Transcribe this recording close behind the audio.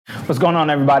What's going on,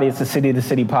 everybody? It's the City to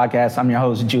City podcast. I'm your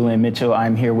host, Julian Mitchell.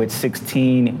 I'm here with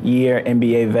 16-year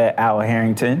NBA vet Al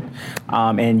Harrington.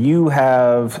 And you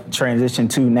have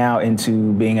transitioned now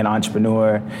into being an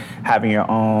entrepreneur, having your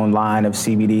own line of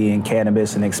CBD and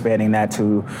cannabis and expanding that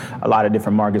to a lot of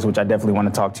different markets, which I definitely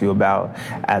want to talk to you about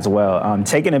as well.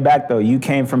 Taking it back, though, you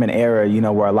came from an era,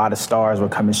 where a lot of stars were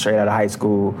coming straight out of high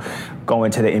school,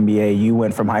 going to the NBA. You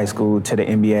went from high school to the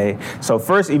NBA. So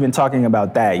first, even talking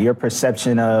about that, your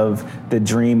perception of the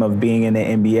dream of being in the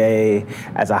NBA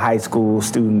as a high school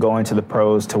student going to the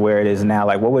pros to where it is now,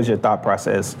 like what was your thought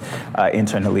process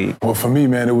entering the league? Well, for me,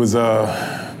 man, it was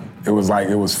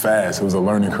fast. It was a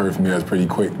learning curve for me. That was pretty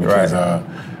quick because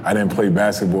I didn't play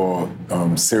basketball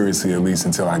seriously, at least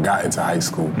until I got into high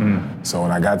school. So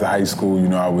when I got to high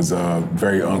school, I was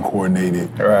very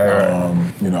uncoordinated.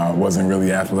 I wasn't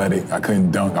really athletic. I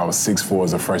couldn't dunk. I was 6'4"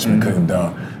 as a freshman, couldn't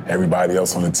dunk. Everybody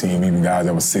else on the team, even guys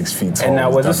that were 6 feet tall. And now,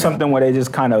 was this something where they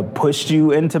just kind of pushed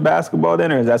you into basketball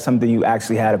then, or is that something you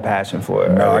actually had a passion for?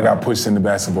 No, I got pushed into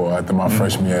basketball after my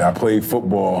freshman year. I played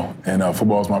football, and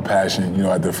football was my passion.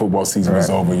 After the football season was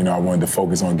over, I wanted to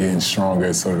focus on getting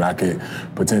stronger so that I could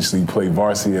potentially play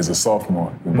varsity as a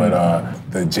sophomore. But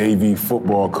the JV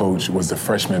football coach was the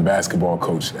freshman basketball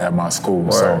coach at my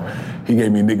school. So he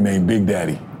gave me a nickname Big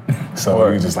Daddy. So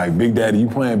he was just like, Big Daddy, you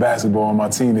playing basketball on my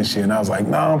team this year? And I was like,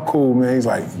 nah, I'm cool, man. He's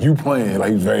like, you playing?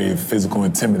 Like, he's very physical,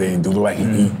 intimidating dude, like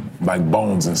he eat like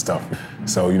bones and stuff.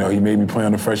 So, he made me play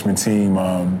on the freshman team.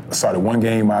 Started one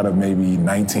game out of maybe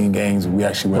 19 games. We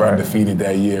actually went undefeated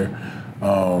that year.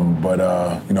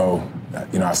 I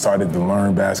started to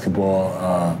learn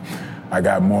basketball. I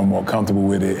got more and more comfortable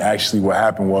with it. Actually, what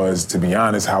happened was, to be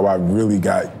honest, how I really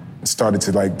started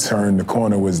to turn the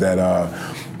corner was that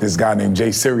this guy named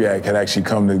Jay Syriac had actually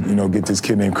come to, get this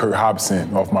kid named Kurt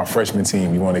Hobson off my freshman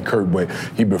team. He wanted Kurt, but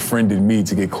he befriended me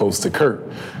to get close to Kurt.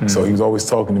 So he was always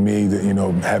talking to me,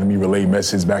 having me relay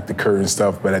messages back to Kurt and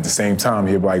stuff. But at the same time,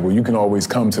 he'd be like, well, you can always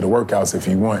come to the workouts if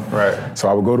you want. So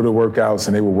I would go to the workouts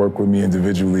and they would work with me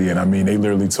individually. And they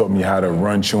literally taught me how to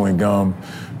run chewing gum,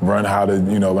 learn how to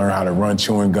run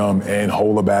chewing gum and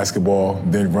hold a basketball,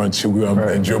 then run chewing gum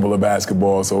and dribble a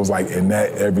basketball. So it was like in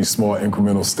that every small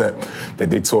incremental step that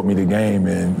they taught me the game.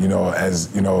 And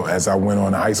as I went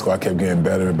on to high school, I kept getting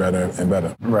better and better and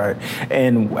better. Right.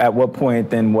 And at what point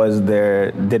then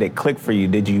did it click for you?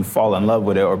 Did you fall in love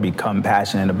with it or become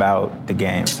passionate about the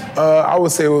game? I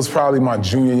would say it was probably my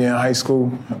junior year in high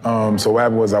school. So what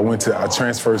happened was I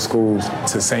transferred schools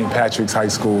to St. Patrick's High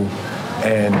School.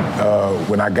 And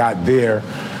when I got there,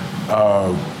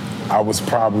 I was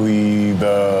probably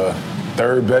the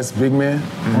third best big man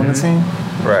on the team.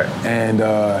 And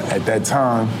at that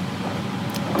time,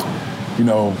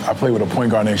 I played with a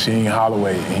point guard named Shaheen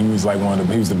Holloway, and he was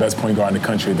he was the best point guard in the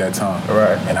country at that time.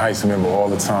 And I used to remember all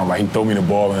the time, he'd throw me the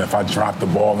ball, and if I dropped the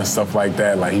ball and stuff like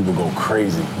that, he would go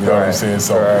crazy. You know what I'm saying?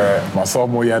 So my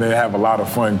sophomore year, I didn't have a lot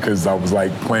of fun because I was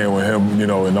playing with him,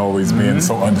 and always being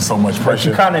under so much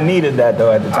pressure. But you kind of needed that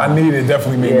though at the time. I needed it.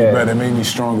 Definitely made me better. It made me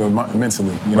stronger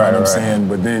mentally. You know what I'm saying?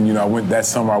 But then, that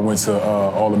summer I went to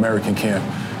All-American camp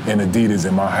in Adidas,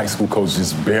 and my high school coach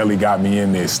just barely got me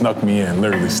in there,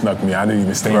 literally snuck me. I didn't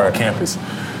even stay on campus.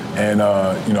 And,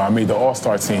 I made the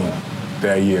All-Star team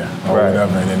that year or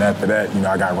whatever. And then after that,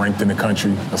 I got ranked in the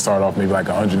country. I started off maybe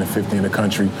 150 in the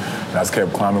country. And I just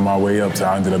kept climbing my way up till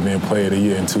I ended up being Player of the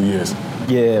Year in 2 years.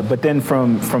 Yeah, but then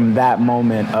from that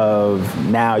moment of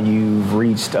now you've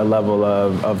reached a level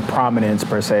of prominence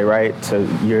per se, right? So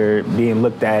you're being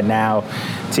looked at now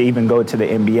to even go to the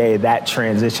NBA, that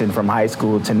transition from high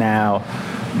school to now,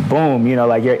 boom,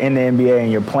 you're in the NBA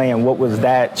and you're playing. What was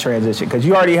that transition? Because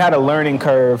you already had a learning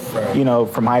curve,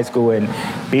 from high school and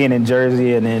being in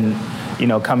Jersey and then,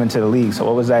 coming to the league. So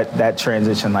what was that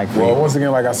transition like for you? Well, once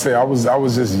again, like I said, I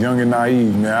was just young and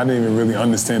naive, man. I didn't even really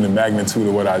understand the magnitude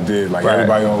of what I did.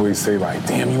 Everybody always say,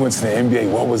 damn, you went to the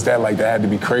NBA. What was that like? That had to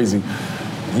be crazy.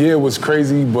 Yeah, it was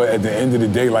crazy, but at the end of the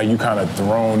day, you kind of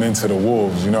thrown into the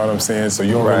wolves, you know what I'm saying? So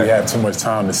you don't really have too much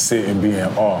time to sit and be in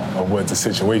awe of what the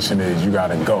situation is. You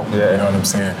gotta go, you know what I'm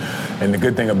saying? And the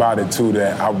good thing about it too,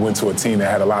 that I went to a team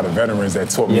that had a lot of veterans that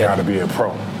taught me how to be a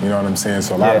pro, you know what I'm saying?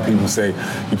 So a lot of people say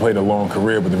you played a long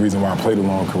career, but the reason why I played a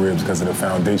long career is because of the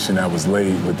foundation that was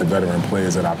laid with the veteran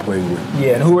players that I played with.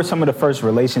 Yeah, and who were some of the first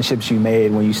relationships you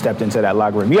made when you stepped into that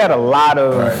locker room? You had a lot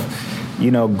of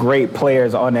great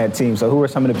players on that team. So who were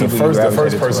some of the people The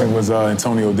first person was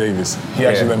Antonio Davis. He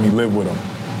actually let me live with him.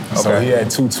 Okay. So he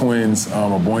had two twins,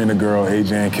 a boy and a girl,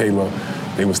 AJ and Kayla.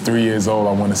 They was 3 years old,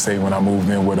 I want to say, when I moved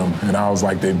in with them. And I was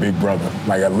like their big brother.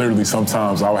 Like, I literally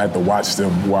sometimes I would have to watch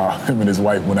them while him and his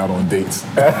wife went out on dates.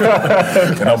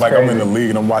 And I'm like, crazy. I'm in the league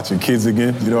and I'm watching kids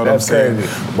again. You know what I'm saying?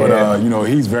 Crazy. But, you know,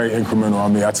 he's very incremental. I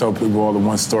mean, I tell people all the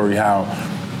one story how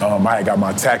I had got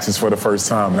my taxes for the first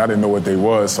time, and I didn't know what they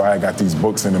was, so I had got these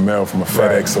books in the mail from a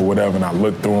FedEx or whatever, and I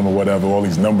looked through them or whatever, all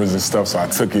these numbers and stuff, so I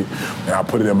took it, and I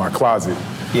put it in my closet.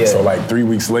 Yeah. So like 3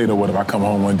 weeks later, whatever, I come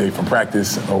home one day from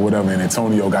practice or whatever, and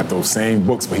Antonio got those same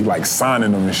books, but he like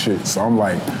signing them and shit. So I'm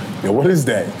like, yo, what is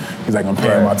that? He's like, I'm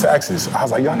paying my taxes. I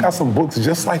was like, yo, I got some books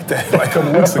just like that like a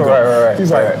couple weeks ago. Right.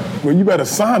 He's like, well, you better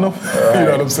sign them. You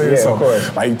know what I'm saying? Yeah, so of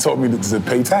course. like, he taught me to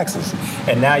pay taxes.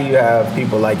 And now you have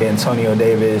people like Antonio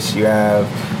Davis, you have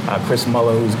Chris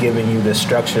Muller, who's giving you the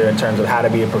structure in terms of how to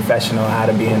be a professional, how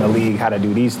to be in the league, how to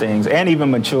do these things, and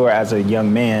even mature as a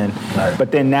young man. Right.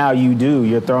 But then now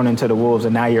you're thrown into the wolves,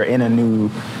 and now you're in a new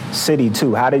city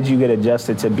too. How did you get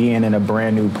adjusted to being in a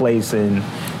brand new place and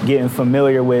getting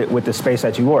familiar with the space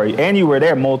that you were? And you were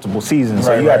there multiple seasons,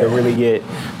 so you had to really get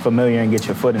familiar and get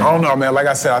your foot in. I don't know, man. Like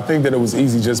I said, I think that it was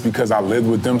easy just because I lived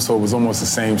with them, so it was almost the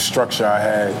same structure I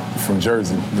had from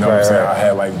Jersey. You know what I'm saying? I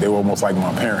had like, they were almost like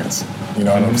my parents. You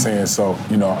know what I'm saying? So,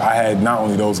 you know, I had not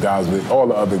only those guys, but all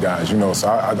the other guys, you know. So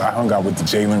I hung out with the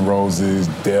Jalen Roses,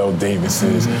 Dale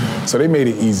Davises. So they made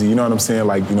it easy, you know what I'm saying?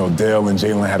 Like, you know, Dale and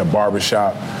Jalen had a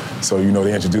barbershop. So, you know,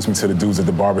 they introduced me to the dudes at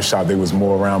the barbershop. They was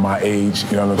more around my age,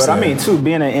 you know what I'm saying? But I mean, too,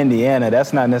 being in Indiana,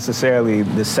 that's not necessarily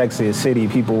the sexiest city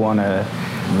people want to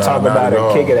talk about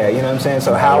it, kick it at, you know what I'm saying?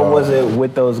 So how was it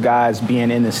with those guys being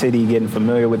in the city, getting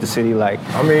familiar with the city? Like,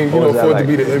 I mean, you know, for it to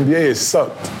be the NBA, it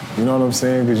sucked. You know what I'm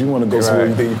saying? Because you want to go somewhere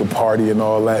you think you can party and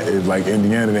all that. It's like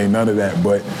Indiana, ain't none of that.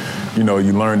 But, you know,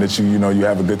 you learn that you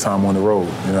have a good time on the road.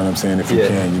 You know what I'm saying? If you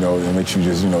can, you know, and that you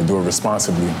just, you know, do it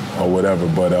responsibly or whatever.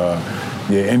 But,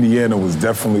 yeah, Indiana was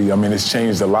definitely, I mean, it's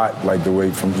changed a lot, like the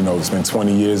way from, you know, it's been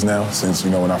 20 years now since,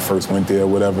 you know, when I first went there or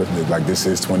whatever. Like, this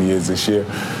is 20 years this year.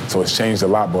 So it's changed a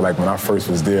lot, but like when I first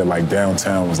was there, like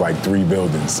downtown was like 3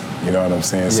 buildings. You know what I'm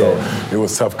saying? So it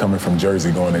was tough coming from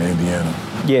Jersey going to Indiana.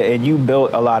 Yeah, and you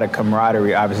built a lot of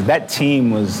camaraderie, obviously. That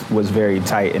team was very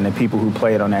tight, and the people who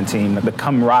played on that team, the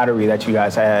camaraderie that you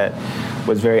guys had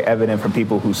was very evident from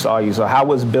people who saw you. So how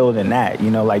was building that?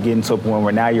 You know, like getting to a point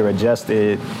where now you're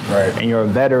adjusted, and you're a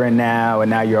veteran now, and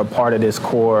now you're a part of this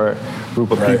core group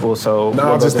of people. So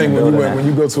no, I just think when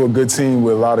you go to a good team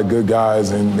with a lot of good guys,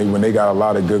 and when they got a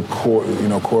lot of good core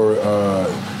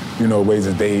ways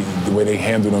that the way they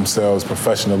handle themselves,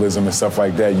 professionalism and stuff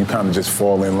like that, you kind of just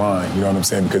fall in line, you know what I'm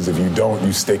saying? Because if you don't,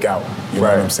 you stick out, you know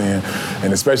what I'm saying?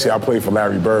 And especially I played for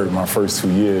Larry Bird my first 2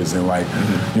 years, and like,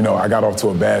 you know, I got off to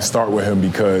a bad start with him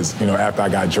because, you know, after I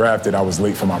got drafted, I was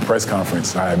late for my press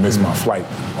conference. I had missed my flight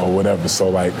or whatever. So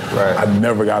like, I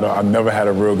never had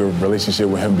a real good relationship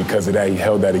with him because of that. He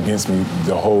held that against me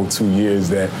the whole 2 years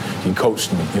that he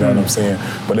coached me, you know what I'm saying?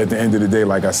 But at the end of the day,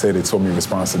 like I said, it taught me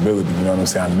responsibility, you know what I'm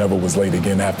saying? I never was late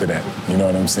again after that, you know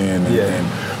what I'm saying?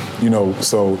 And you know,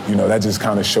 so, you know, that just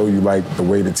kind of show you like the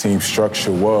way the team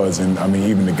structure was. And I mean,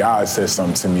 even the guys said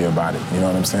something to me about it, you know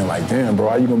what I'm saying? Like, damn, bro,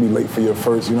 how you gonna be late for your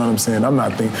first, you know what I'm saying? I'm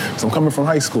not thinking, so I'm coming from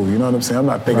high school, you know what I'm saying? I'm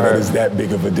not thinking that it's that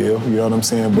big of a deal, you know what I'm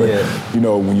saying? But, you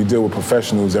know, when you deal with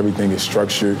professionals, everything is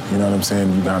structured, you know what I'm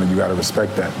saying? You gotta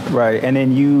respect that. Right, and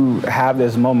then you have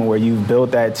this moment where you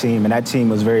built that team, and that team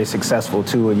was very successful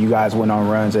too, and you guys went on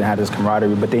runs and had this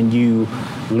camaraderie, but then you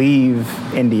leave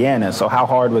Indiana. So how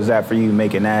hard was that for you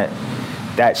making that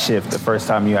shift the first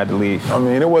time you had to leave? I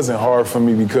mean, it wasn't hard for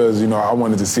me because, you know, I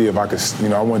wanted to see if I could, you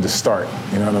know, I wanted to start,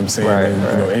 you know what I'm saying?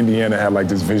 You know, Indiana had like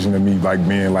this vision of me like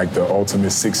being like the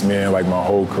ultimate six man like my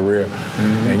whole career.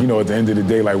 And, you know, at the end of the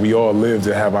day, like we all live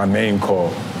to have our name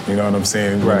called, you know what I'm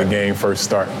saying, when the game first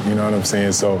started, you know what I'm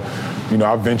saying? So, you know,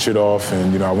 I ventured off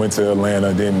and, you know, I went to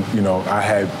Atlanta. Then, you know, I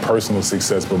had personal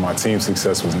success, but my team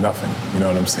success was nothing. You know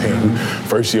what I'm saying?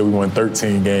 First year we won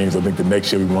 13 games. I think the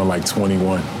next year we won like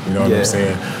 21. You know what I'm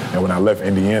saying? And when I left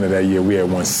Indiana that year, we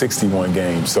had won 61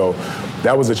 games. So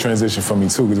that was a transition for me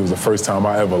too, because it was the first time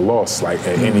I ever lost, like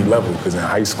at any level. Because in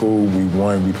high school, we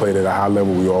won, we played at a high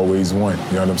level, we always won.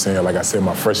 You know what I'm saying? Like I said,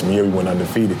 my freshman year, we went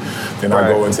undefeated. Then I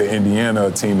go into Indiana,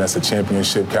 a team that's a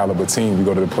championship caliber team. We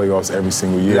go to the playoffs every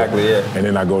single year. And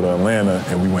then I go to Atlanta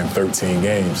and we win 13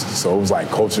 games. So it was like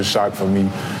culture shock for me.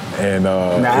 And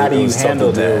now, how do you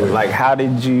handle that? Like, how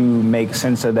did you make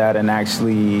sense of that and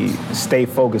actually stay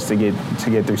focused to get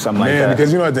through something like that? Man,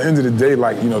 because, you know, at the end of the day,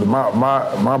 like, you know,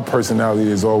 my personality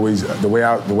is always the way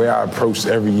I approached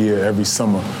every year, every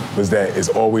summer was that it's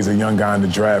always a young guy in the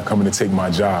draft coming to take my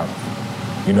job.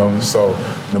 you know? So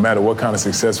no matter what kind of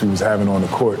success we was having on the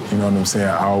court, you know what I'm saying,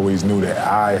 I always knew that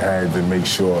I had to make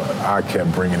sure I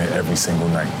kept bringing it every single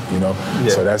night, you know? Yeah.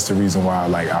 So that's the reason why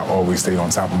I always stayed on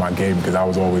top of my game, because I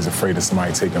was always afraid of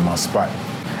somebody taking my spot.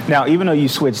 Now, even though you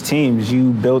switched teams,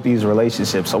 you built these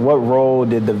relationships. So what role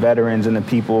did the veterans and the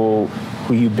people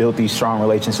who you built these strong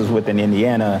relationships with in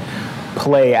Indiana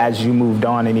play as you moved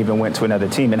on and even went to another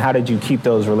team? And how did you keep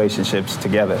those relationships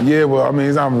together? Yeah, well, I mean,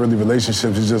 it's not really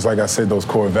relationships. It's just, like I said, those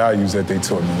core values that they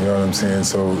taught me, you know what I'm saying?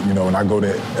 So, you know, when I go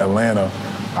to Atlanta,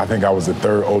 I think I was the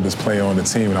third oldest player on the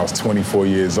team, and I was 24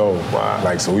 years old. Wow.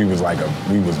 Like, so we was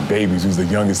babies. We was the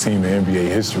youngest team in NBA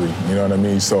history, you know what I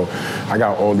mean? So I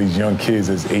got all these young kids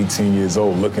that's 18 years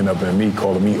old looking up at me,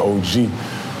 calling me OG.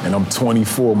 And I'm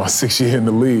 24, my 6th year in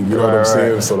the league, you know what I'm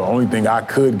saying? Right. So the only thing I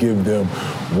could give them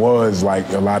was like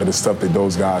a lot of the stuff that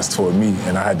those guys taught me,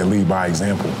 and I had to lead by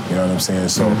example, you know what I'm saying?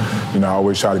 So, you know, I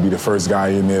always try to be the first guy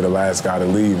in there, the last guy to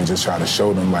leave, and just try to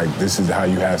show them, like, this is how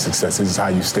you have success, this is how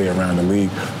you stay around the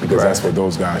league, because that's what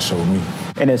those guys showed me.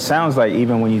 And it sounds like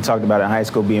even when you talked about in high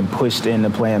school being pushed into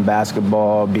playing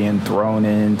basketball, being thrown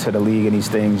into the league and these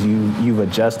things, you've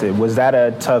adjusted. Was that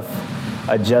a tough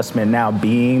adjustment now,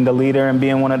 being the leader and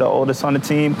being one of the oldest on the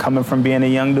team, coming from being a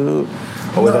young dude?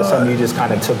 Or was that something you just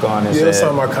kind of took on and said? That's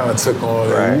something I kind of took on.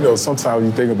 Right. And, you know, sometimes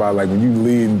you think about, like, when you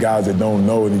lead guys that don't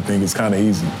know anything, it's kind of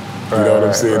easy. You know what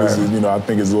I'm saying? This is, you know, I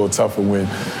think it's a little tougher when,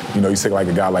 you know, you take like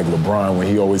a guy like LeBron, when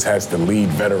he always has to lead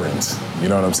veterans. You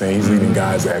know what I'm saying? He's leading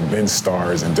guys that have been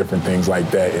stars and different things like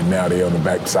that, and now they're on the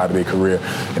back side of their career,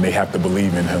 and they have to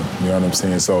believe in him. You know what I'm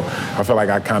saying? So I feel like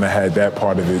I kind of had that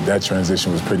part of it. That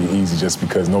transition was pretty easy, just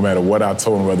because no matter what I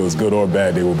told them, whether it was good or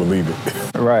bad, they would believe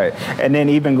it. Right. And then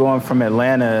even going from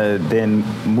Atlanta, then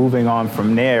moving on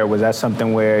from there, was that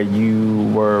something where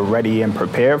you were ready and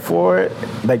prepared for it?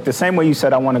 Like the same way you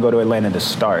said, I want to go to Atlanta to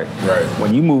start. Right.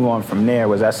 When you move on from there,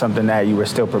 was that something that you were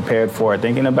still prepared for,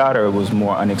 thinking about, or it was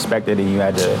more unexpected and you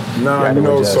had to? No, you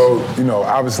know, so, you know,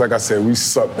 obviously, like I said, we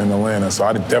sucked in Atlanta, so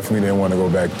I definitely didn't want to go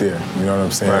back there. You know what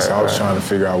I'm saying? So I was trying to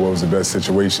figure out what was the best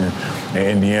situation, and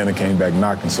Indiana came back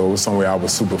knocking, so it was somewhere I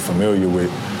was super familiar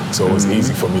with, so it was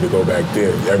easy for me to go back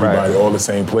there. Everybody, all the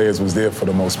same players was there for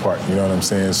the most part, you know what I'm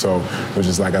saying? So it was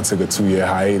just like I took a 2-year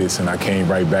hiatus and I came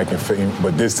right back,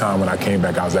 but this time when I came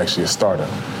back, I was actually a starter.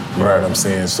 You know what I'm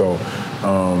saying? So,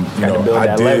 you know,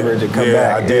 I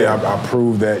did. I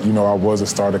proved that, you know, I was a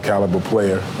starter caliber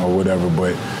player or whatever,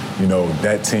 but, you know,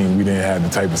 that team, we didn't have the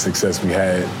type of success we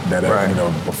had that, you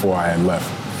know, before I had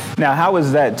left. Now, how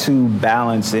is that too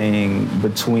balancing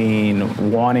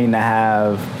between wanting to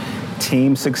have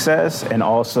team success and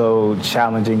also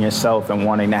challenging yourself and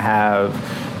wanting to have,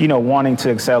 you know, wanting to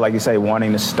excel, like you say,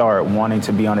 wanting to start, wanting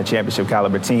to be on a championship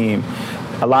caliber team?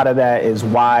 A lot of that is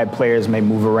why players may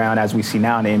move around, as we see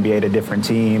now in the NBA, to different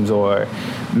teams or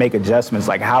make adjustments.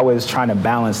 Like, how is trying to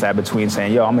balance that between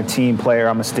saying, yo, I'm a team player,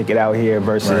 I'm going to stick it out here,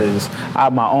 versus I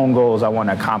have my own goals I want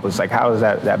to accomplish? Like, how is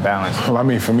that balance? Well, I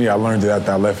mean, for me, I learned it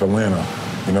after I left Atlanta.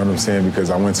 You know what I'm saying? Because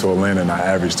I went to Atlanta and I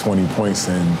averaged 20 points,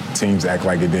 and teams act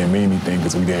like it didn't mean anything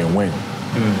because we didn't win.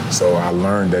 So I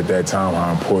learned at that time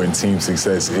how important team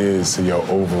success is to your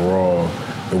overall,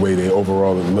 the way they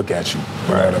overall look at you.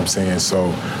 You know what I'm saying?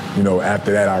 So, you know,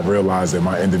 after that, I realized that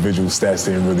my individual stats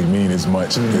didn't really mean as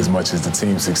much as the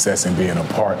team success and being a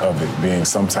part of it, being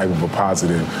some type of a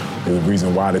positive is the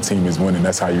reason why the team is winning.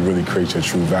 That's how you really create your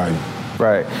true value.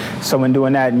 Right. So when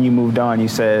doing that and you moved on, you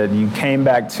said you came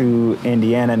back to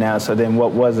Indiana now. So then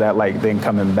what was that like then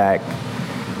coming back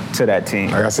to that team?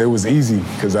 Like I said, it was easy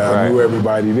because I knew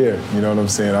everybody there. You know what I'm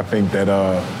saying? I think that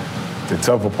the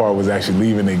tougher part was actually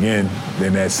leaving again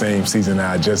than that same season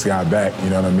that I just got back, you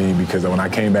know what I mean? Because when I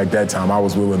came back that time, I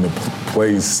was willing to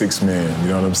play 6-man, you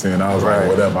know what I'm saying? I was like,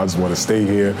 whatever, I just want to stay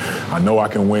here. I know I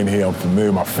can win here. I'm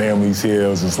familiar, my family's here. It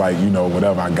was just like, you know,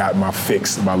 whatever. I got my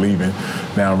fix by leaving.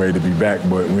 Now I'm ready to be back,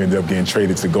 but we ended up getting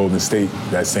traded to Golden State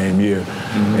that same year.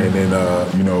 And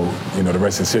then, you know, the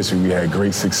rest is history. We had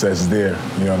great success there,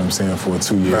 you know what I'm saying, for a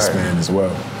 2-year span as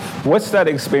well. What's that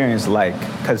experience like?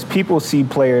 Because people see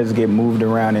players get moved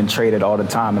around and traded all the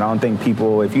time, and I don't think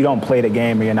people, if you don't play the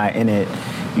game or you're not in it,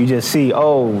 you just see,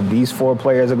 oh, these 4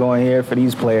 players are going here for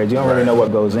these players. You don't really know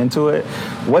what goes into it.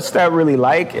 What's that really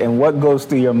like, and what goes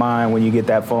through your mind when you get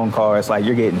that phone call? It's like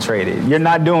you're getting traded. You're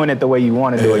not doing it the way you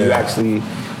want to do it. You actually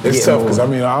It's tough because, I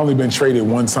mean, I only been traded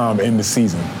one time in the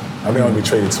season. I think I've only been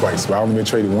traded twice, but I've only been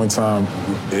traded one time,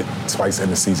 twice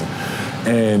in the season.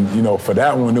 And, you know, for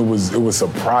that one, it was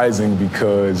surprising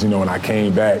because, you know, when I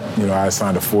came back, you know, I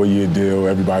signed a 4-year deal.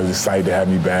 Everybody was excited to have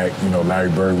me back. You know, Larry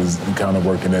Bird was kind of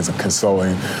working as a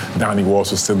consultant. Donnie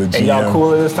Walsh was still a GM. And y'all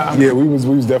cool at this time? Yeah, we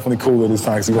was definitely cool at this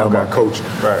time because he was my coach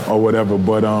or whatever.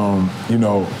 But, you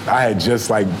know, I had just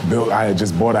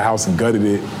bought a house and gutted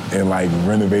it and like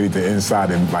renovated the inside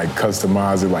and like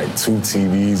customized it, like 2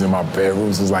 TVs in my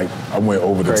bedrooms. It was like I went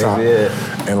over the top. Yeah.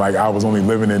 And like I was only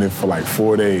living in it for like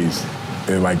 4 days.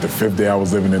 And like the 5th day I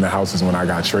was living in the house is when I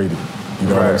got traded. You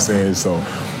know what I'm saying? So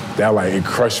that like, it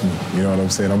crushed me. You know what I'm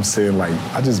saying? I'm saying like,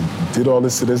 I just did all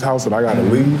this to this house and I gotta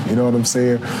leave. You know what I'm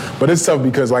saying? But it's tough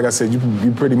because like I said,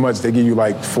 you pretty much, they give you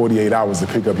like 48 hours to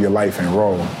pick up your life and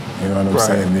roll. You know what I'm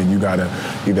saying? And then you gotta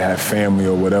either have family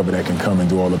or whatever that can come and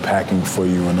do all the packing for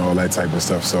you and all that type of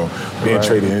stuff. So being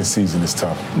traded in season is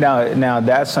tough. Now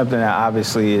that's something that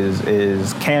obviously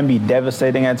is can be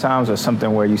devastating at times, or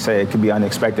something where you say it could be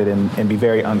unexpected and be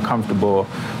very uncomfortable.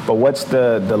 But what's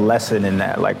the lesson in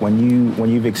that? Like when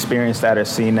you've experienced that or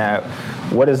seen that,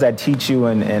 what does that teach you,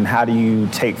 and how do you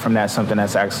take from that something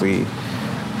that's actually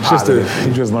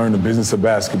you just learn the business of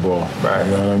basketball. Right.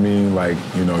 You know what I mean? Like,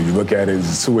 you know, you look at it,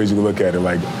 there's 2 ways you can look at it.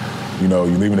 Like, you know,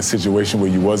 you leave in a situation where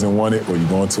you wasn't wanted, or you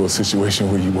go into a situation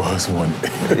where you was wanted.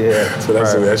 Yeah. So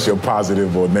that's your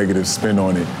positive or negative spin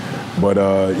on it. But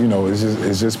you know,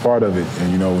 it's just part of it.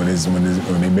 And you know,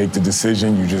 when they make the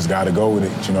decision, you just gotta go with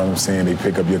it. You know what I'm saying? They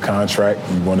pick up your contract,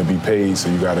 you wanna be paid,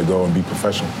 so you gotta go and be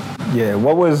professional. Yeah.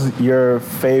 What was your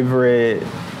favorite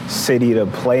city to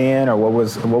play in, or what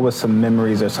was some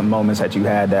memories or some moments that you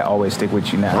had that always stick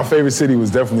with you now? My favorite city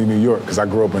was definitely New York, because I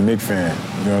grew up a Knicks fan.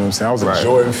 You know what I'm saying? I was a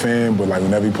Jordan fan, but like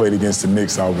whenever he played against the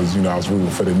Knicks, I was rooting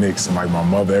for the Knicks. And like my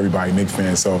mother, everybody Knicks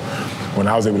fan. So when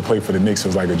I was able to play for the Knicks, it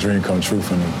was like a dream come true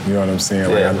for me. You know what I'm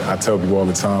saying? Like I tell people all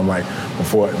the time, like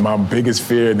before, my biggest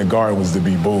fear in the Garden was to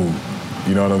be booed.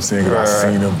 You know what I'm saying? Because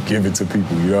I seen them give it to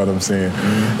people, you know what I'm saying?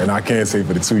 Mm-hmm. And I can't say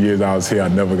for the 2 years I was here, I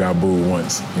never got booed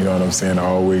once. You know what I'm saying? I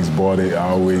always bought it. I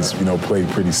always, you know, played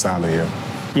pretty solid here.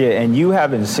 Yeah, and you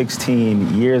having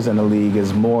 16 years in the league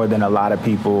is more than a lot of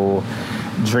people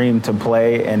dream to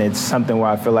play, and it's something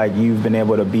where I feel like you've been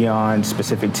able to be on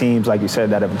specific teams, like you said,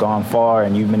 that have gone far,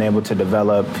 and you've been able to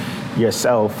develop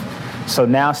yourself. So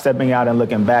now stepping out and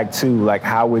looking back too, like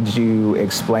how would you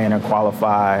explain or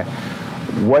qualify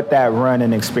what that run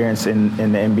and experience in the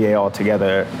NBA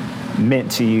altogether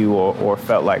meant to you, or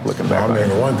felt like looking back? I mean,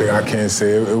 the one thing I can't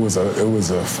say, it was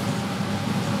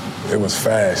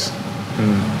fast.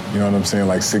 You know what I'm saying?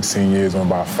 Like 16 years went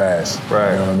by fast.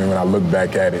 Right. You know what I mean? When I look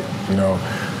back at it, you know.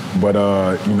 But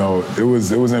you know, it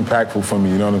was impactful for me.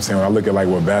 You know what I'm saying? When I look at like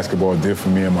what basketball did for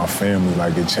me and my family,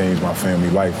 like it changed my family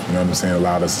life. You know what I'm saying? It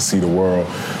allowed us to see the world,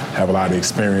 have a lot of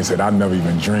experience that I never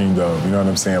even dreamed of. You know what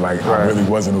I'm saying? Like I really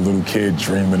wasn't a little kid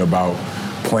dreaming about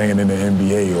playing in the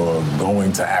NBA or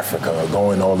going to Africa or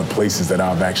going to all the places that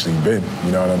I've actually been.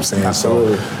 You know what I'm saying?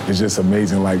 Absolutely. So it's just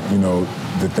amazing, like, you know,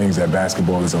 the things that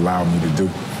basketball has allowed me to do.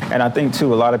 And I think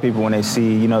too, a lot of people when they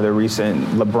see, you know, the recent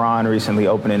LeBron recently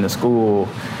opening the school,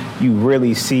 you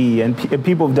really see, and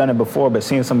people have done it before, but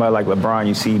seeing somebody like LeBron,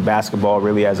 you see basketball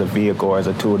really as a vehicle, as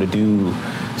a tool to do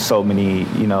so many,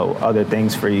 you know, other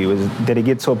things for you. Did it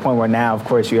get to a point where now, of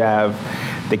course, you have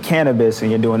the cannabis and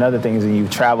you're doing other things and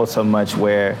you've traveled so much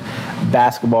where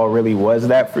basketball really was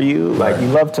that for you? Like you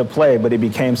love to play, but it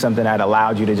became something that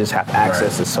allowed you to just have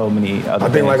access to so many other things. I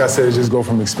think, like I said, it just go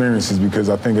from experiences, because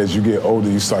I think as you get older,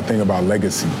 you start thinking about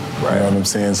legacy. You know what I'm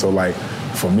saying? So like,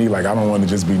 for me, like, I don't want to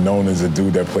just be known as a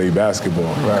dude that played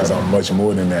basketball, because I'm much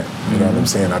more than that. You know what I'm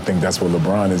saying? I think that's what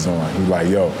LeBron is on. He's like,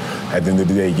 yo, at the end of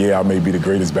the day, yeah, I may be the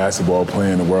greatest basketball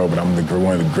player in the world, but I'm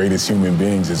one of the greatest human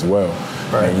beings as well.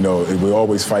 And, you know, we're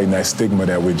always fighting that stigma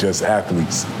that we're just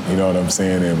athletes. You know what I'm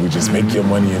saying? And we just make your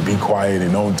money and be quiet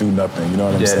and don't do nothing. You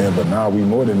know what I'm saying? But nah, we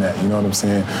more than that. You know what I'm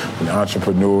saying? We're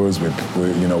entrepreneurs, we're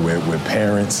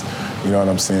parents. You know what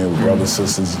I'm saying? With brothers,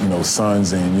 sisters, you know,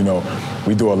 sons, and, you know,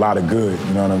 we do a lot of good,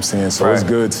 you know what I'm saying? So it's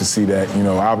good to see that, you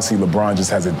know, obviously LeBron just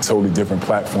has a totally different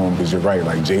platform, because you're right,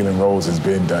 like Jalen Rose has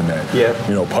been done that.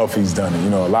 You know, Puffy's done it.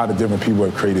 You know, a lot of different people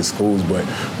have created schools, but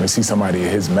when you see somebody of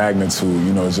his magnitude,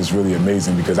 you know, it's just really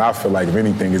amazing, because I feel like, if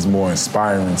anything, it's more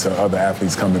inspiring to other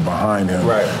athletes coming behind him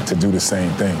to do the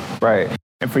same thing.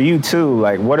 And for you too,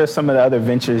 like, what are some of the other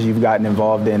ventures you've gotten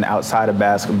involved in outside of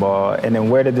basketball? And then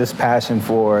where did this passion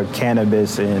for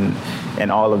cannabis and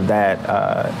all of that,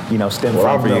 you know, stem from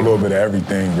I've for done you? a little bit of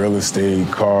everything: real estate,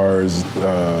 cars.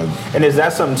 And is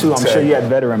that something too? I'm sure you had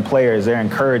veteran players. They're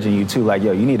encouraging you too, like,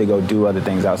 yo, you need to go do other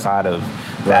things outside of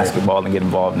basketball and get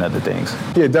involved in other things.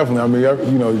 Yeah, definitely. I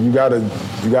mean, you know, you gotta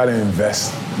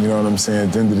invest. You know what I'm saying?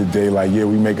 At the end of the day, like, yeah,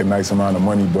 we make a nice amount of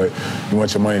money, but you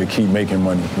want your money to keep making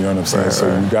money. You know what I'm saying? Right, so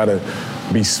right. you gotta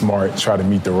be smart, try to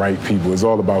meet the right people. It's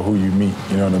all about who you meet,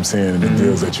 you know what I'm saying, and the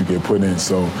deals that you get put in.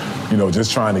 So, you know,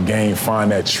 just trying to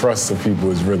find that trust of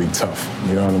people is really tough,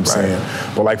 you know what I'm saying?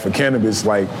 But like for cannabis,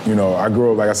 like, you know, I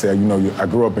grew up, like I said, you know, I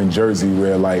grew up in Jersey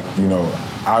where, like, you know,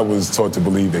 I was taught to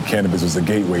believe that cannabis was a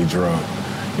gateway drug,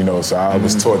 you know, so I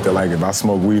was taught that, like, if I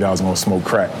smoked weed, I was gonna smoke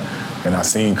crack. And I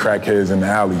seen crackheads in the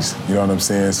alleys, you know what I'm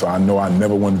saying? So I know I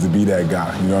never wanted to be that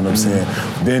guy, you know what I'm saying?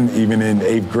 Then even in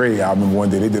 8th grade, I remember one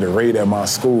day they did a raid at my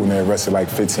school and they arrested like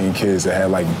 15 kids that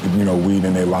had like, you know, weed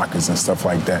in their lockers and stuff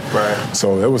like that. Right.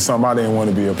 So it was something I didn't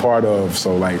want to be a part of.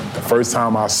 So like the first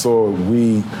time I saw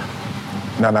weed,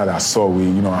 not that I saw weed,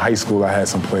 you know, in high school I had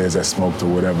some players that smoked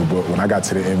or whatever, but when I got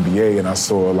to the NBA and I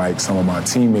saw like some of my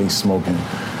teammates smoking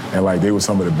and like they were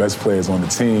some of the best players on the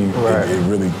team, it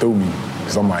really threw me.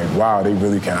 Because I'm like, wow, they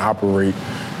really can operate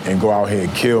and go out here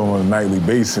and kill on a nightly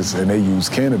basis, and they use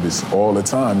cannabis all the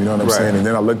time, you know what I'm saying? And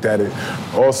then I looked at it,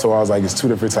 also, I was like, it's two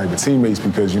different types of teammates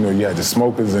because, you know, you had the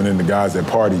smokers and then the guys that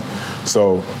party.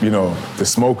 So, you know, the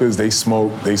smokers, they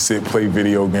smoke, they sit, play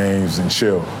video games and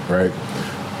chill, right?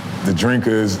 The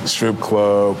drinkers, strip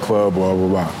club, blah, blah,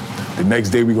 blah. The next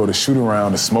day we go to shoot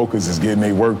around, the smokers is getting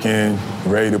their work in,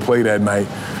 ready to play that night.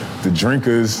 The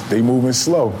drinkers, they moving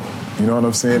slow. You know what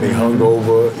I'm saying? They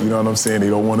hungover, you know what I'm saying? They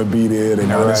don't want to be there, they're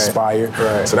not inspired.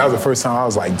 So that was the first time I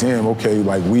was like, damn, okay,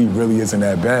 like weed really isn't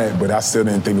that bad, but I still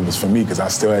didn't think it was for me because I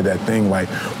still had that thing like,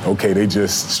 okay, they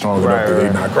just strong enough that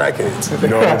they're not crackheads. You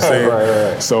know what I'm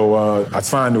saying? So I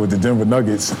signed it with the Denver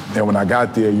Nuggets, and when I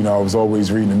got there, you know, I was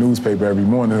always reading the newspaper every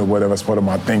morning or whatever. That's part of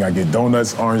my thing. I get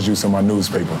donuts, orange juice in my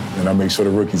newspaper, and I make sure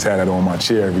the rookies had that on my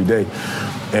chair every day.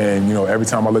 And, you know, every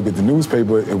time I look at the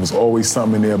newspaper, it was always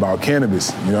something in there about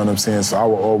cannabis. You know what I'm saying? So I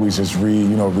would always just read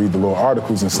the little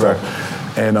articles and stuff.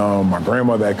 And my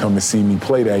grandmother had come to see me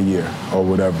play that year or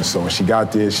whatever. So when she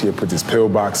got there, she had put this pill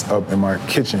box up in my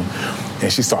kitchen.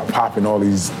 And she started popping all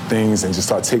these things and just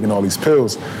started taking all these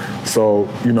pills. So,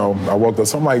 you know, I walked up,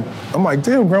 so I'm like,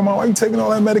 damn, Grandma, why are you taking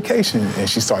all that medication? And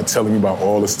she started telling me about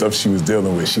all the stuff she was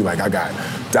dealing with. She like, I got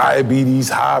diabetes,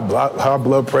 high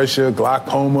blood pressure,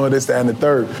 glaucoma, this, that, and the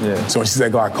third. So when she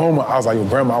said glaucoma, I was like, well,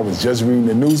 Grandma, I was just reading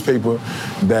the newspaper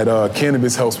that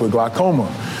cannabis helps with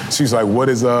glaucoma. She's like, what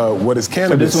is cannabis?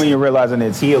 So this is when you're realizing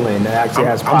it's healing, it actually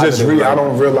has positive. I'm just reading, I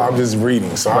don't realize, I'm just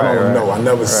reading. So I don't know, I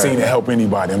never seen it help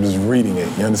anybody. I'm just reading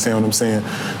it, you understand what I'm saying?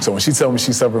 So when she told me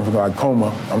she's suffering from glaucoma,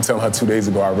 I'm telling her 2 days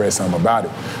ago I read something about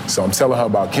it. So I'm telling her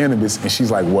about cannabis, and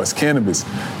she's like, what's cannabis?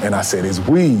 And I said, it's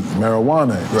weed,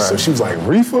 marijuana. So she was like,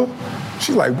 reefer?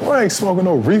 She's like, boy, I ain't smoking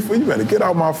no reefer. You better get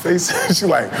out my face. She's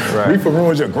like, reefer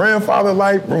ruins your grandfather's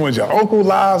life, ruins your uncle's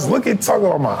lives. Look at talking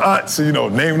about my aunt, so, you know,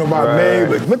 naming them by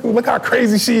name. Like, look how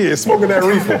crazy she is smoking that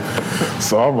reefer.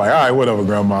 So I'm like, all right, whatever,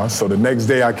 Grandma. So the next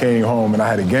day I came home and I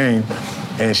had a game.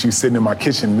 And she was sitting in my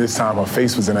kitchen, and this time her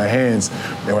face was in her hands.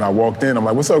 And when I walked in, I'm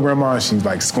like, what's up, Grandma? And she's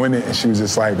like squinting, and she was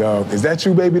just like, is that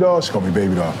you, baby doll? She called me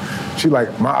baby doll. She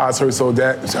like, my eyes hurt so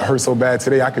bad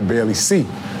today, I could barely see.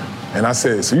 And I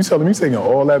said, so you telling me you taking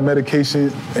all that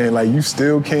medication and like you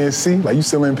still can't see? Like you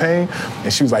still in pain?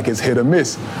 And she was like, it's hit or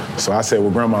miss. So I said,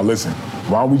 well, Grandma, listen,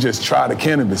 why don't we just try the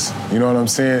cannabis? You know what I'm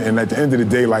saying? And at the end of the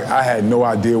day, like I had no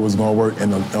idea what was gonna work.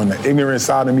 And on the ignorant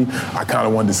side of me, I kind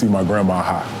of wanted to see my grandma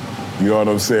high. You know what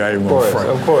I'm saying? I ain't gonna front.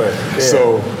 Of course. Yeah.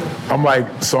 So I'm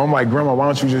like, Grandma, why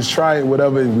don't you just try it,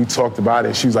 whatever? And we talked about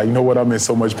it. She was like, you know what, I'm in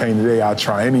so much pain today, I'll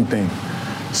try anything.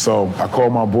 So I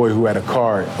called my boy who had a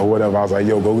card or whatever. I was like,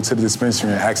 yo, go to the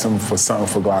dispensary and ask him for something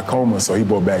for glaucoma. So he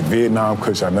brought back Vietnam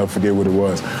Kush. I'll never forget what it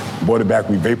was. Brought it back,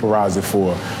 we vaporized it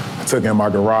for her. I took it in my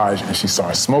garage and she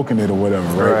started smoking it or whatever,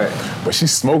 right? But she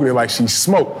smoked it like she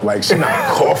smoked. Like she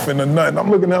not coughing or nothing. I'm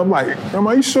looking at her, I'm like,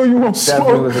 Grandma, you sure you won't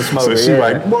smoke? So she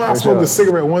like, boy, I smoked a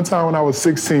cigarette one time when I was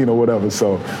 16 or whatever.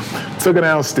 So took her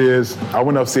downstairs. I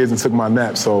went upstairs and took my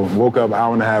nap. So woke up an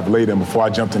hour and a half later, and before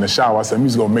I jumped in the shower, I said, I'm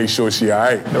just gonna make sure she all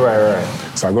right. Right.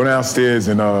 So I go downstairs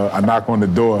and I knock on the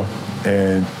door.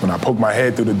 And when I poked my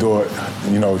head through the door,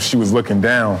 you know, she was looking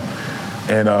down.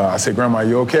 And I said, Grandma,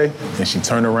 you okay? And she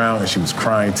turned around and she was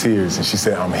crying tears. And she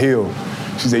said, I'm healed.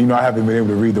 She said, you know, I haven't been able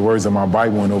to read the words of my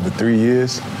Bible in over 3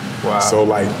 years. Wow. So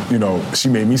like, you know, she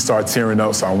made me start tearing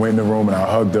up. So I went in the room and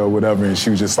I hugged her or whatever. And she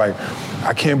was just like,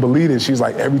 I can't believe it. She's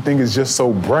like, everything is just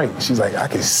so bright. She's like, I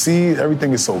can see it.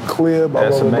 Everything is so clear, blah,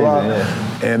 that's blah, blah, amazing,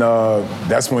 blah. Yeah. And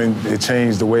that's when it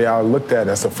changed the way I looked at it.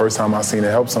 That's the first time I seen it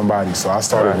help somebody. So I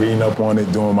started reading up on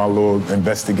it, doing my little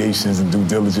investigations and due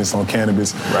diligence on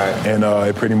cannabis. Right. And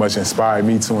it pretty much inspired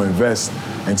me to invest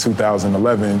in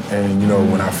 2011. And, you know,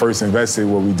 when I first invested,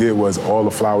 what we did was all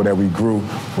the flower that we grew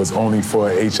was only for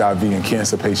HIV and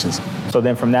cancer patients. So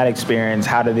then from that experience,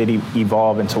 how did it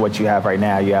evolve into what you have right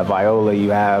now? You have Viola, you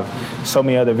have so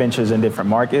many other ventures in different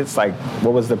markets. Like,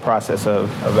 what was the process of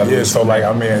evolution? Yeah, so like,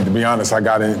 I mean, to be honest, I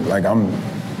got in, like, I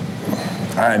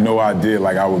had no idea,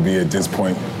 like, I would be at this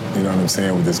point, you know what I'm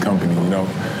saying, with this company, you know?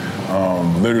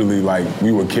 Literally, like,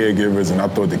 we were caregivers, and I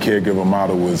thought the caregiver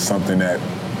model was something that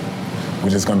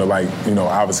was just gonna, like, you know,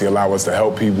 obviously allow us to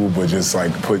help people, but just,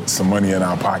 like, put some money in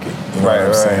our pocket. You know what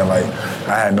I'm saying? Like,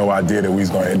 I had no idea that we was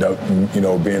gonna end up, you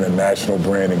know, being a national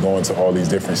brand and going to all these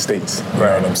different states. You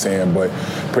know what I'm saying? But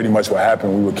pretty much what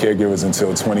happened, we were caregivers until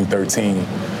 2013.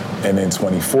 And in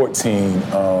 2014,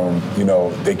 you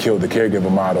know, they killed the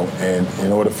caregiver model. And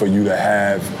in order for you to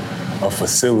have a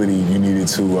facility, you needed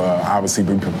to obviously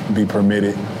be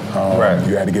permitted.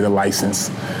 You had to get a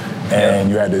license, and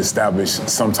you had to establish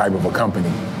some type of a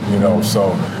company, you know.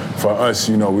 So for us,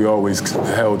 you know, we always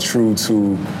held true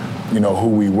to, you know, who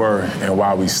we were and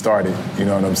why we started, you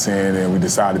know what I'm saying? And we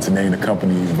decided to name the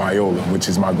company Viola, which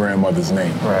is my grandmother's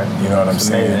name. You know what I'm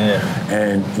saying?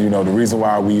 And, you know, the reason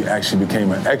why we actually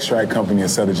became an extract company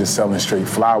instead of just selling straight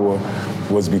flower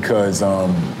was because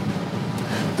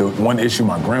the one issue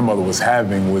my grandmother was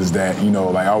having was that, you know,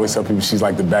 like I always tell people, she's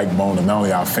like the backbone of not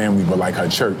only our family, but like her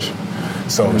church.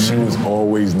 So she was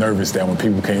always nervous that when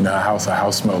people came to her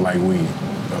house smelled like weed.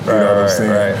 You know what I'm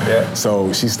saying?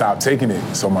 So she stopped taking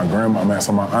it. So my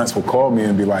aunts would call me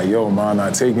and be like, yo, Ma,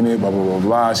 not taking it, blah, blah, blah,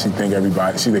 blah. She think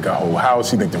her whole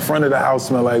house, she think the front of the house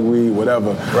smell like weed,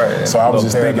 whatever. So I was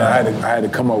just thinking I had to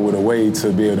come up with a way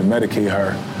to be able to medicate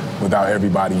her without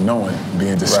everybody knowing,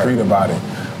 being discreet about it.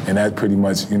 And that pretty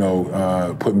much, you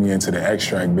know, put me into the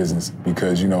extract business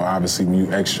because, you know, obviously when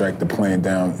you extract the plant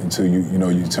down until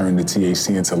you turn the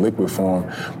THC into liquid form,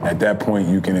 at that point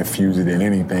you can infuse it in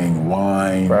anything,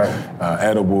 wine,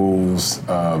 edibles,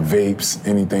 vapes,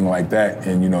 anything like that.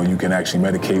 And, you know, you can actually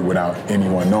medicate without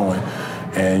anyone knowing.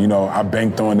 And, you know, I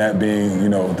banked on that being, you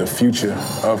know, the future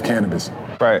of cannabis.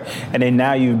 Right. And then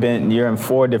now you're in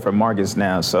 4 different markets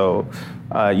now. So,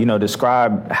 you know,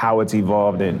 describe how it's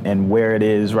evolved and where it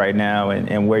is right now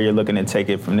and where you're looking to take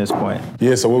it from this point.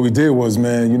 Yeah, so what we did was,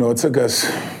 man, you know, it took us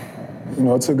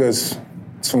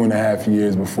 2.5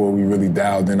 years before we really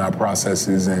dialed in our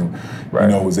processes and, you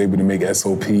know, was able to make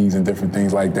SOPs and different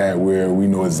things like that where we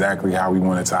know exactly how we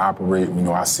wanted to operate, you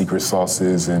know, our secret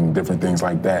sauces and different things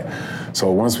like that.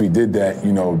 So once we did that,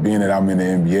 you know, being that I'm in the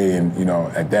NBA and, you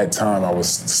know, at that time I was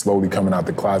slowly coming out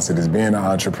the closet as being an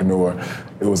entrepreneur,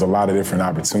 it was a lot of different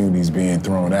opportunities being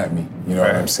thrown at me, you know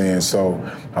what I'm saying? So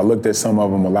I looked at some of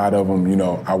them, a lot of them, you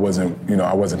know, I wasn't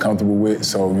comfortable with.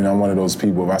 So, you know, I'm one of those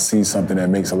people, if I see something that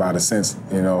makes a lot of sense,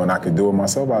 you know, and I could do it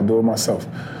myself, I'll do it myself.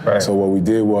 So what we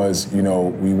did was, you know,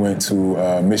 we went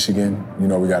to Michigan, you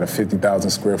know, we got a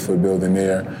 50,000 square foot building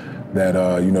there that,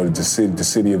 you know, the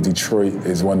city of Detroit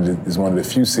is one of the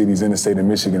few cities in the state of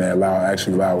Michigan that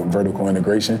allow vertical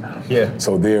integration.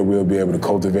 So there we'll be able to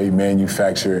cultivate,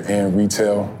 manufacture, and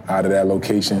retail out of that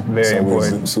location. Very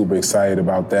important. We're super excited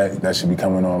about that. That should be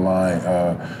coming online,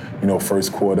 you know,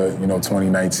 first quarter, you know,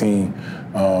 2019.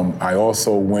 I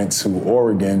also went to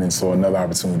Oregon and saw another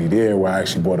opportunity there where I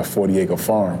actually bought a 40-acre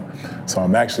farm. So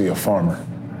I'm actually a farmer.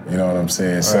 You know what I'm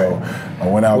saying? So I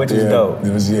went out there. Which is dope.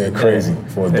 It was, crazy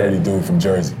for a dirty dude from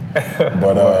Jersey.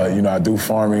 But, you know, I do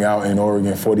farming out in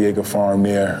Oregon, 40-acre farm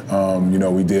there. You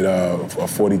know, we did a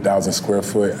 40,000 square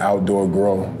foot outdoor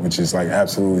grow, which is like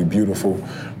absolutely beautiful.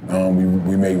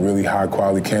 We make really high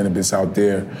quality cannabis out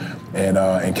there. And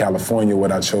in California,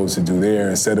 what I chose to do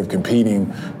there, instead of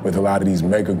competing with a lot of these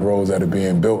mega grows that are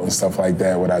being built and stuff like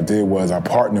that, what I did was I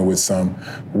partnered with some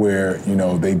where, you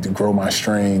know, they grow my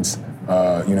strains,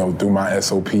 you know, through my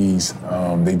SOPs.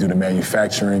 They do the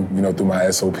manufacturing, you know, through my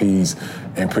SOPs.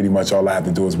 And pretty much all I have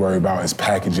to do is worry about is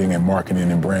packaging and marketing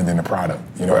and branding the product.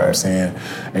 You know what I'm saying?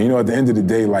 And, you know, at the end of the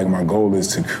day, like, my goal is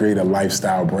to create a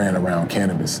lifestyle brand around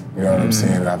cannabis. You know what I'm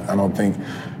saying?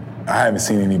 I haven't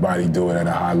seen anybody do it at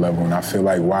a high level, and I feel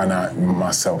like, why not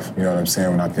myself? You know what I'm saying?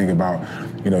 When I think about,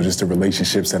 you know, just the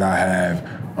relationships that I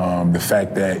have, the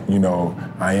fact that, you know,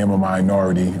 I am a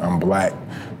minority, I'm Black,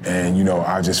 and, you know,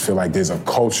 I just feel like there's a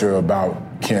culture about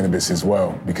cannabis as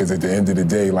well, because at the end of the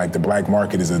day, like, the Black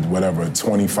market is a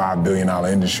 $25 billion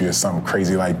industry or something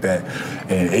crazy like that,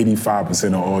 and 85%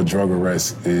 of all drug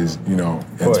arrests is, you know,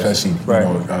 especially, you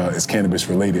know, is cannabis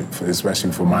related,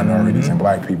 especially for minorities and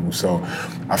Black people. So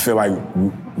I feel like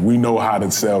we know how to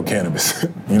sell cannabis.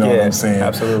 You know what I'm saying?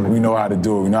 Absolutely. We know how to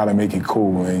do it. We know how to make it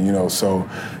cool, and, you know, so,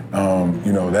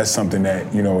 you know, that's something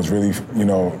that, you know, is really, you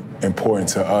know, important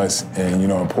to us and,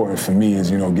 important for me is,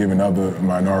 giving other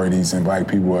minorities and black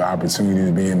people an opportunity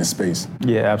to be in the space.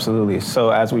 Yeah, absolutely. So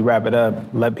as we wrap it up,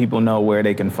 let people know where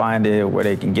they can find it, where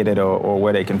they can get it, or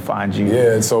where they can find you.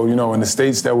 Yeah, so, in the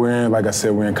states that we're in, like I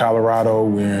said, we're in Colorado,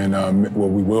 we're in,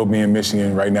 we will be in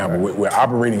Michigan right now, but we're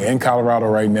operating in Colorado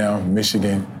right now,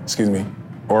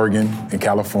 Oregon and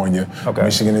California. Okay.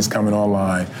 Michigan is coming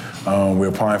online. We're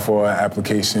applying for an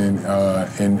application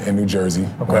in New Jersey.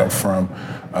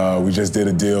 Okay. We just did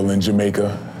a deal in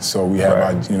Jamaica, so we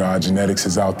have our genetics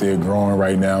is out there growing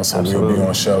right now. So We'll be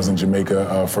on shelves in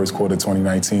Jamaica first quarter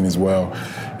 2019 as well,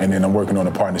 and then I'm working on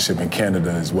a partnership in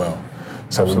Canada as well.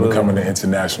 So we're becoming an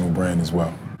international brand as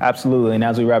well. Absolutely. And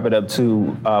as we wrap it up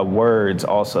too, words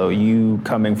also, you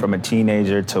coming from a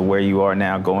teenager to where you are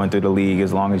now, going through the league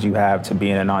as long as you have to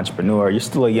being an entrepreneur, you're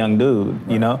still a young dude,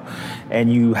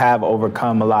 and you have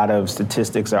overcome a lot of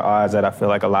statistics or odds that I feel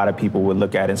like a lot of people would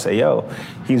look at and say, yo,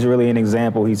 he's really an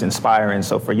example, he's inspiring.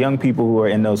 So for young people who are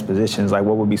in those positions, like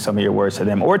what would be some of your words to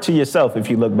them or to yourself if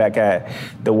you look back at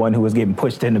the one who was getting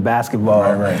pushed into basketball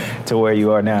to where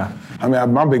you are now? I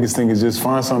mean, my biggest thing is just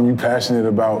find something you're passionate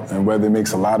about, and whether it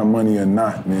makes a lot of money or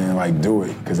not, man, like do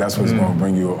it, because that's what's going to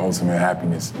bring you ultimate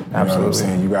happiness. You know what I'm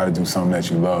saying? You got to do something that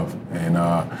you love. And,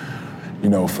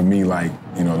 for me, like,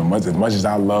 as much as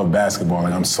I love basketball,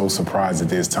 like I'm so surprised that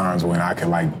there's times when I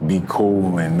can like be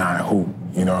cool and not hoop.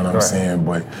 You know what I'm saying?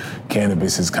 But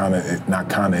cannabis is it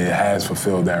has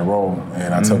fulfilled that role.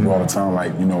 And I tell people all the time,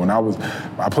 like, when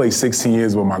I played 16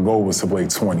 years, but my goal was to play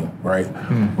 20, right?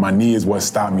 My knee is what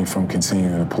stopped me from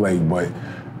continuing to play. But,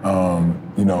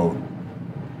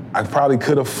 I probably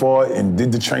could have fought and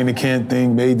did the training camp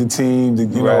thing, made the team,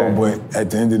 but at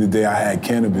the end of the day, I had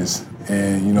cannabis.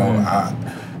 And,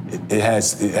 it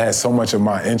has so much of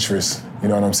my interest, you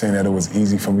know what I'm saying, that it was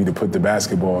easy for me to put the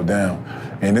basketball down.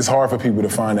 And it's hard for people to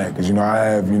find that because, I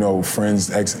have,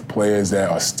 friends, ex-players that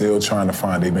are still trying to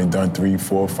find. They've been done 3,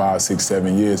 4, 5, 6,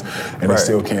 7 years, and they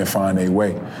still can't find their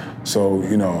way. So,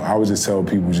 I would just tell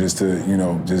people just to,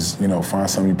 find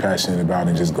something you're passionate about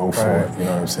and just go for it, you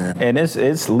know what I'm saying? And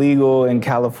it's legal in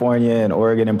California and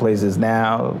Oregon and places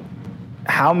now.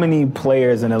 How many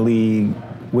players in the league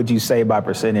would you say by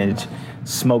percentage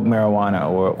smoke marijuana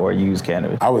or use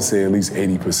cannabis? I would say at least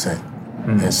 80%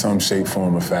 in some shape,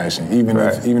 form, or fashion. Even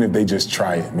if they just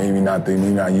try it, they may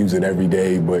not use it every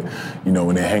day, but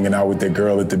when they're hanging out with their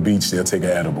girl at the beach, they'll take an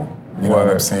edible. You know what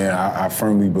I'm saying? I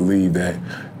firmly believe that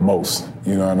most.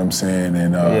 You know what I'm saying?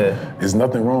 And there's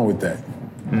nothing wrong with that.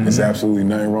 There's absolutely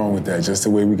nothing wrong with that. Just the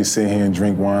way we can sit here and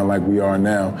drink wine like we are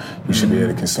now, you should be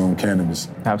able to consume cannabis.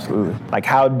 Absolutely. Like,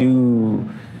 how do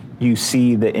you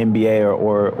see the NBA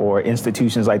or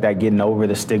institutions like that getting over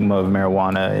the stigma of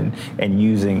marijuana and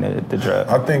using the drug?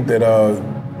 I think that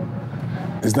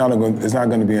it's not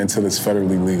going to be until it's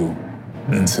federally legal,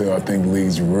 until I think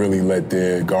leagues really let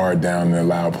their guard down and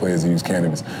allow players to use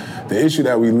cannabis. The issue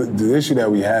that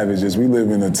we have is just we live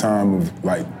in a time of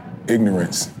like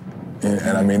ignorance,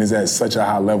 and I mean it's at such a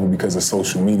high level because of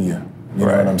social media. You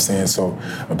know what I'm saying? So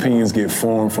opinions get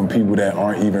formed from people that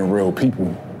aren't even real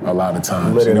people a lot of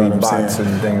times. Literally, you know what I'm bots saying?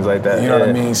 And things like that. You know what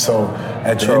I mean? So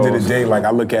at the end of the day, like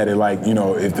I look at it like,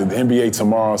 if the NBA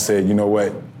tomorrow said, you know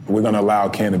what, we're gonna allow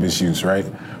cannabis use, right?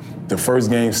 The first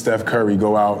game, Steph Curry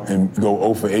go out and go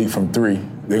 0 for 8 from 3.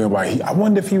 They're gonna be like, I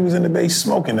wonder if he was in the base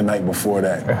smoking the night before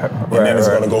that. And then it's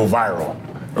gonna go viral.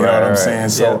 You know what I'm saying?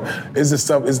 So it's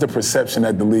the perception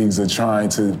that the leagues are trying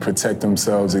to protect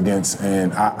themselves against,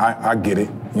 and I get it.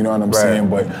 You know what I'm saying?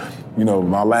 But,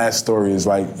 my last story is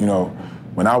like,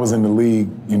 when I was in the league,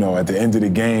 at the end of the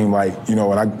game, like,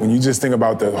 when you just think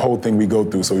about the whole thing we go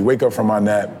through. So we wake up from our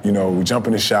nap, we jump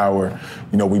in the shower,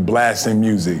 we blasting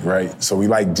music, right? So we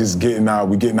like just getting our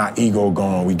ego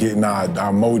going, we getting our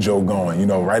mojo going,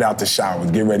 right out the shower,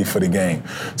 get ready for the game.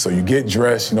 So you get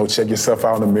dressed, check yourself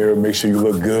out in the mirror, make sure you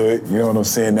look good, you know what I'm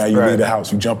saying? Now you leave the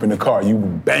house, you jump in the car, you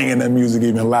banging that music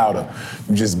even louder.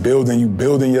 You just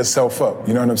building yourself up,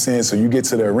 you know what I'm saying? So you get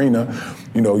to the arena,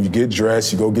 you get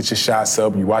dressed, you go get your shots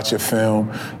up, you watch your film,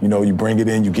 you bring it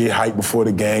in, you get hyped before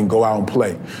the game, go out and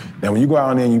play. Now, when you go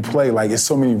out there and you play, like, it's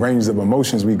so many ranges of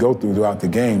emotions we go through throughout the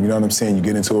game, you know what I'm saying? You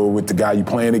get into it with the guy you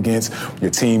playing against, your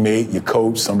teammate, your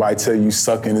coach, somebody tell you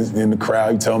suck in the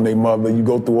crowd, you tell them they mother, you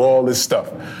go through all this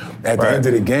stuff. At the end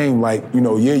of the game, like,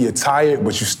 you're tired,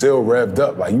 but you still revved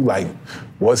up. Like, you like,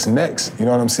 what's next? You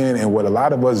know what I'm saying? And what a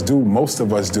lot of us do, most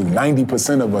of us do,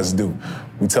 90% of us do,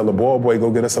 we tell the ball boy, go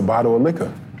get us a bottle of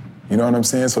liquor. You know what I'm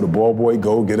saying? So the ball boy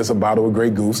go get us a bottle of Grey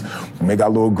Goose, make our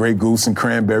little Grey Goose and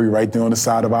cranberry right there on the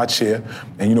side of our chair.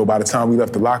 And you know, by the time we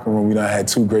left the locker room, we done had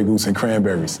 2 Grey Goose and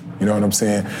cranberries. You know what I'm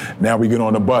saying? Now we get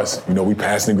on the bus. You know, we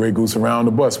passing the Grey Goose around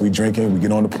the bus. We drinking. We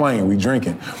get on the plane. We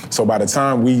drinking. So by the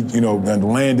time we, you know,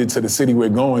 landed to the city we're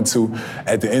going to,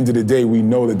 at the end of the day, we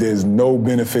know that there's no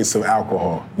benefits of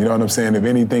alcohol. You know what I'm saying? If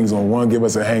anything's gonna, one, give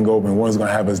us a hangover, and one's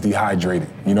gonna have us dehydrated.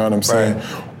 You know what I'm saying?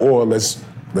 Right. Or let's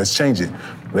change it.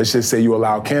 Let's just say you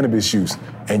allow cannabis use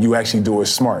and you actually do it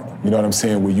smart. You know what I'm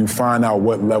saying? Where you find out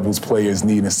what levels players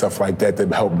need and stuff like that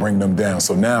help bring them down.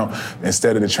 So now,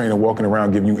 instead of the trainer walking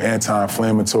around giving you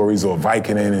anti-inflammatories or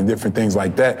Vicodin and different things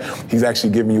like that, he's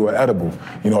actually giving you an edible.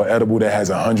 You know, an edible that has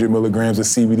 100 milligrams of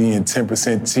CBD and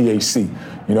 10% THC.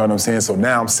 You know what I'm saying? So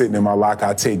now I'm sitting in my locker,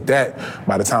 I take that.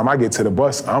 By the time I get to the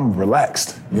bus, I'm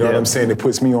relaxed. You know what I'm saying? It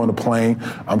puts me on the plane,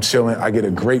 I'm chilling, I get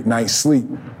a great night's sleep.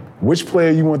 Which player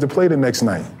you want to play the next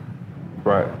night?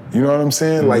 Right. You know what I'm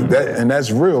saying? Like that, and that's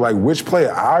real. Like, which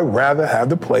player? I'd rather have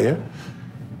the player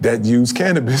that used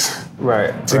cannabis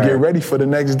to get ready for the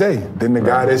next day than the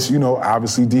guy that's, you know,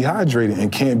 obviously dehydrated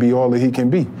and can't be all that he can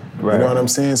be. You know what I'm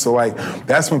saying? So, like,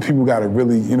 that's when people got to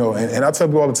really, you know, and I tell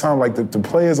people all the time, like, the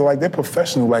players are like, they're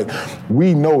professional. Like,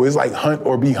 we know it's like hunt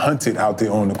or be hunted out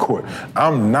there on the court.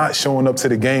 I'm not showing up to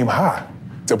the game high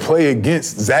to play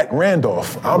against Zach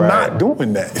Randolph. I'm not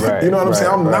doing that. You know what I'm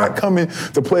saying? I'm not coming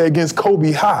to play against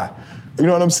Kobe high. You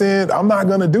know what I'm saying? I'm not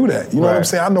gonna do that. You know what I'm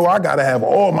saying? I know I gotta have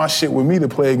all my shit with me to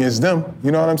play against them.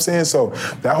 You know what I'm saying? So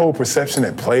that whole perception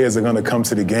that players are gonna come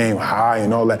to the game high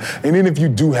and all that. And then if you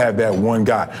do have that one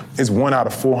guy, it's 1 out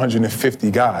of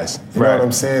 450 guys. You know what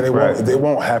I'm saying? It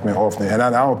won't happen often. And I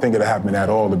don't think it'll happen at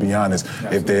all, to be honest,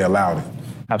 if they allowed it.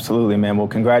 Absolutely, man. Well,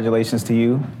 congratulations to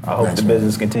you. I hope the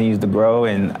business continues to grow,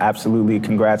 and absolutely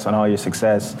congrats on all your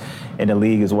success in the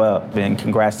league as well. And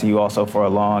congrats to you also for a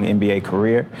long NBA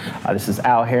career. This is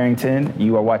Al Harrington.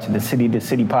 You are watching the City to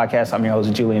City podcast. I'm your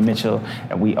host, Julian Mitchell,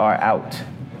 and we are out.